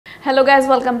Hello guys,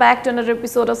 welcome back to another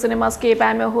episode of Cinemascape. I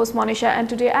am your host Monisha and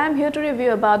today I am here to review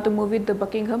about the movie The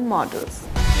Buckingham Murders.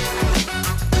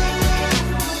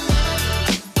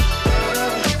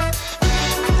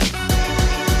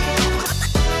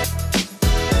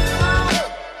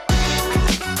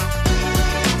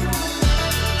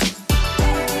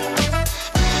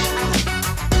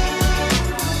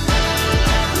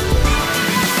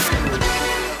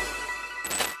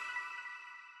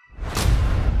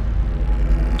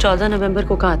 14 नवंबर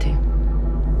को कहाँ थे?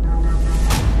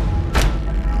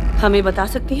 हमें बता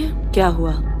सकती हैं क्या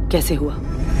हुआ, कैसे हुआ?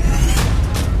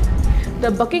 The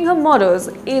Buckingham Murders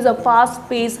is a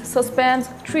fast-paced suspense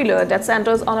thriller that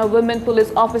centers on a women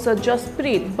police officer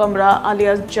Jaspreet Bamra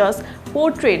alias Jass,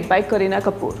 portrayed by Kareena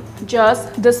Kapoor. Jass,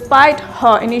 despite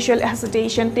her initial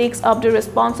hesitation, takes up the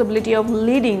responsibility of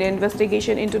leading the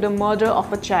investigation into the murder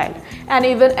of a child. And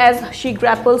even as she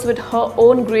grapples with her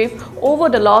own grief over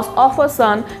the loss of her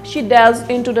son, she delves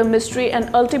into the mystery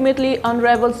and ultimately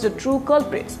unravels the true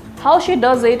culprits. How she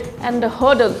does it and the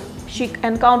hurdle she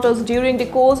encounters during the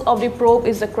course of the probe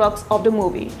is the crux of the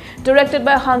movie. Directed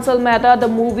by Hansal Mehta, the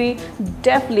movie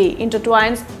deftly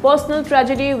intertwines personal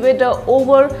tragedy with the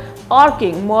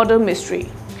overarching murder mystery.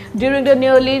 During the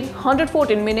nearly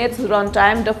 114 minutes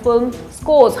runtime, the film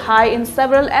scores high in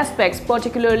several aspects,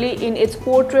 particularly in its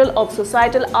portrayal of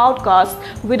societal outcasts,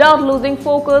 without losing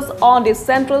focus on the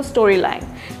central storyline.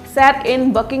 Set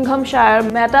in Buckinghamshire,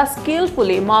 Mehta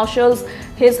skillfully marshals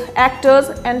his actors,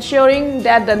 ensuring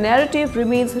that the narrative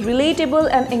remains relatable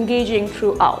and engaging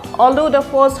throughout. Although the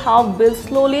first half builds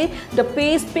slowly, the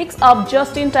pace picks up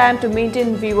just in time to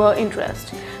maintain viewer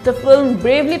interest. The film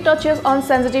bravely touches on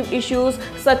sensitive issues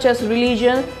such as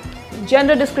religion,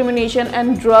 gender discrimination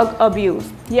and drug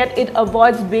abuse, yet it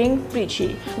avoids being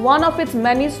preachy. One of its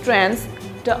many strengths,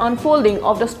 the unfolding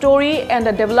of the story and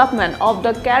the development of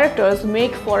the characters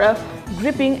make for a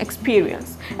gripping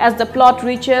experience. As the plot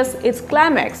reaches its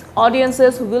climax,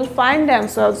 audiences will find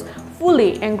themselves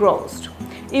fully engrossed.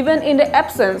 Even in the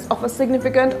absence of a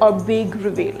significant or big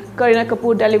reveal, Kareena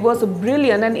Kapoor delivers a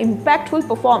brilliant and impactful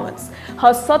performance.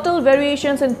 Her subtle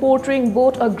variations in portraying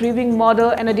both a grieving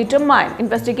mother and a determined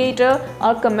investigator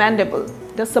are commendable.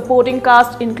 The supporting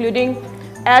cast, including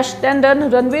Ash Tandon,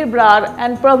 Ranveer Brar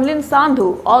and Pravlin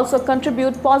Sandhu, also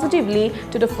contribute positively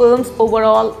to the film's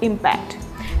overall impact.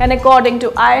 And according to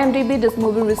IMDb, this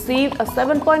movie received a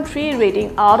 7.3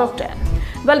 rating out of 10.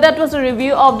 Well, that was a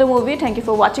review of the movie. Thank you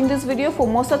for watching this video. For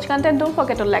more such content, don't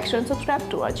forget to like, share and subscribe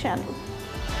to our channel.